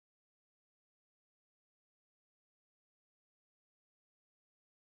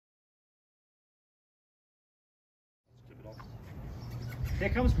Here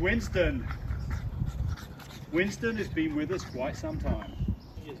comes Winston. Winston has been with us quite some time.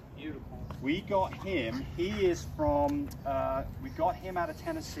 He is beautiful. We got him, he is from, we got him out of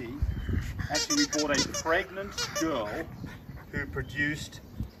Tennessee. Actually, we bought a pregnant girl who produced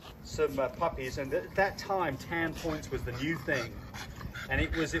some puppies, and at that time tan points was the new thing. And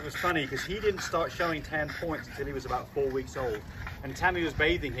it was funny because he didn't start showing tan points until he was about 4 weeks old. And Tammy was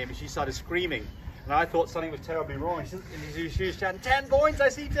bathing him and she started screaming. And I thought something was terribly wrong. She was shouting, 10 points, I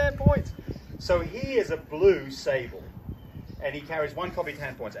see 10 points. So he is a blue sable. And he carries one copy of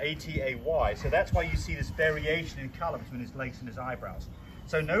tan points, A-T-A-Y. So that's why you see this variation in color between his legs and his eyebrows.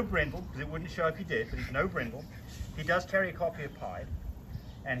 So no brindle, because it wouldn't show if he did, but he's no brindle. He does carry a copy of pied.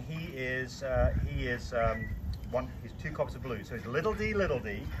 And he's 2 copies of blue. So it's little d,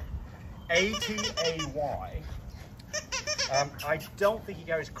 A-T-A-Y. I don't think he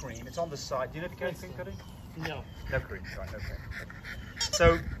carries cream. It's on the side. Do you know if he carries cream, Cody? No. No cream, right, no cream.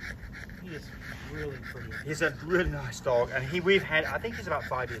 So He is really pretty. he's a really nice dog, and I think he's about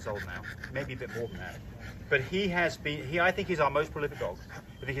 5 years old now, maybe a bit more than that. But he has been, I think he's our most prolific dog.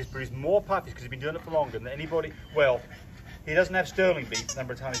 I think he's produced more puppies because he's been doing it for longer than anybody. Well, he doesn't have sterling beef the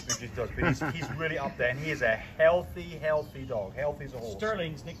number of times he's produced dogs, but he's really up there, and he is a healthy dog, healthy as a horse.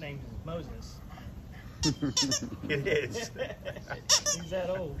 Sterling's nickname is Moses. It is. He's that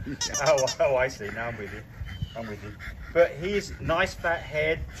old. Oh, I see. Now I'm with you. But he's nice fat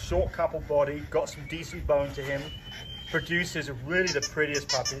head, short couple body, got some decent bone to him, produces really the prettiest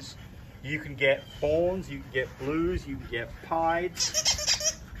puppies. You can get fawns, you can get blues, you can get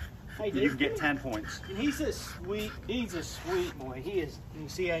pieds, Hey, you can get 10 points. And he's a sweet boy. He is. You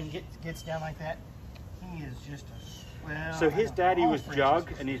see how he gets down like that? He is just a well. So his daddy was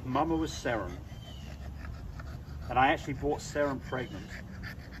Jug and his mama was Serum. And I actually bought Serum pregnant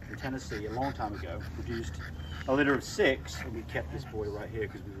in Tennessee a long time ago, produced a litter of 6, and we kept this boy right here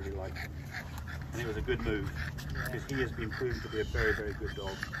because we really liked him. And it was a good move because he has been proven to be a very, very good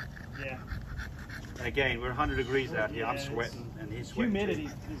dog. Yeah. And again, we're 100 degrees out here. I'm sweating and he's sweating. Humidity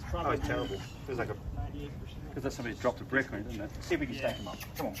too. is probably. Oh, it's terrible. Feels like 98%. because that's somebody's dropped a brick on it, doesn't it? Let's see if we can stack him up.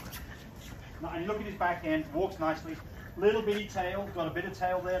 Come on. Now, and look at his back end. Walks nicely. Little bitty tail. Got a bit of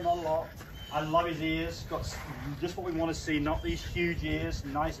tail there, not a lot. I love his ears. Got just what we want to see. Not these huge ears.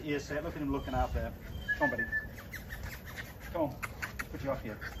 Nice ear set. Look at him looking out there. Come on, buddy. Come on. Put you up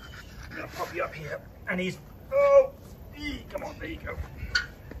here. I'm gonna pop you up here. And he's come on. There you go.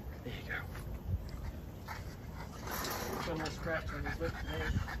 There you go. Got a little scratch on his lip today.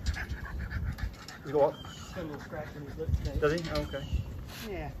 You got what? Got a little scratch on his lip today. Does he? Oh, okay.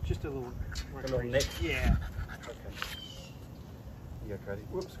 Yeah, just a little. A little nick. Yeah. Okay. You go, Cody.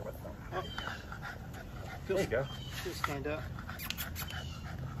 Whoops. How about that? There you go. Just stand up.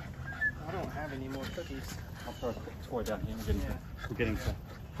 I don't have any more cookies. I'll throw a toy down here. We're getting to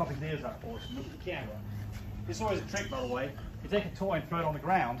pop his ears up for us and look at the camera. It's always a trick, by the way. You take a toy and throw it on the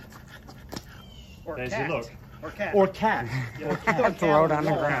ground. Or There's cat. your look. Or cat. Or cat. Yeah. Or cat. Throw it on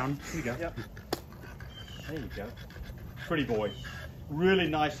the ground. Here you go. Yep. There you go. Pretty boy. Really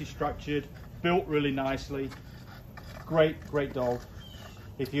nicely structured. Built really nicely. Great dog.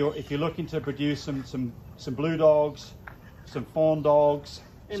 If you're looking to produce some blue dogs, some fawn dogs,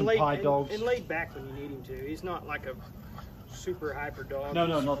 some pied dogs. And laid back when you need him to. He's not like a super hyper dog. No,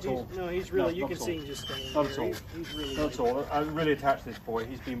 not at all. No, he's really, you not can at all. see him just standing Not there. at all. He's really That's laid all. I'm really attached to this boy.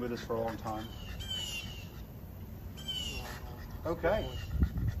 He's been with us for a long time. back. Okay.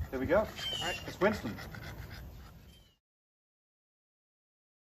 There we go. All right. That's Winston.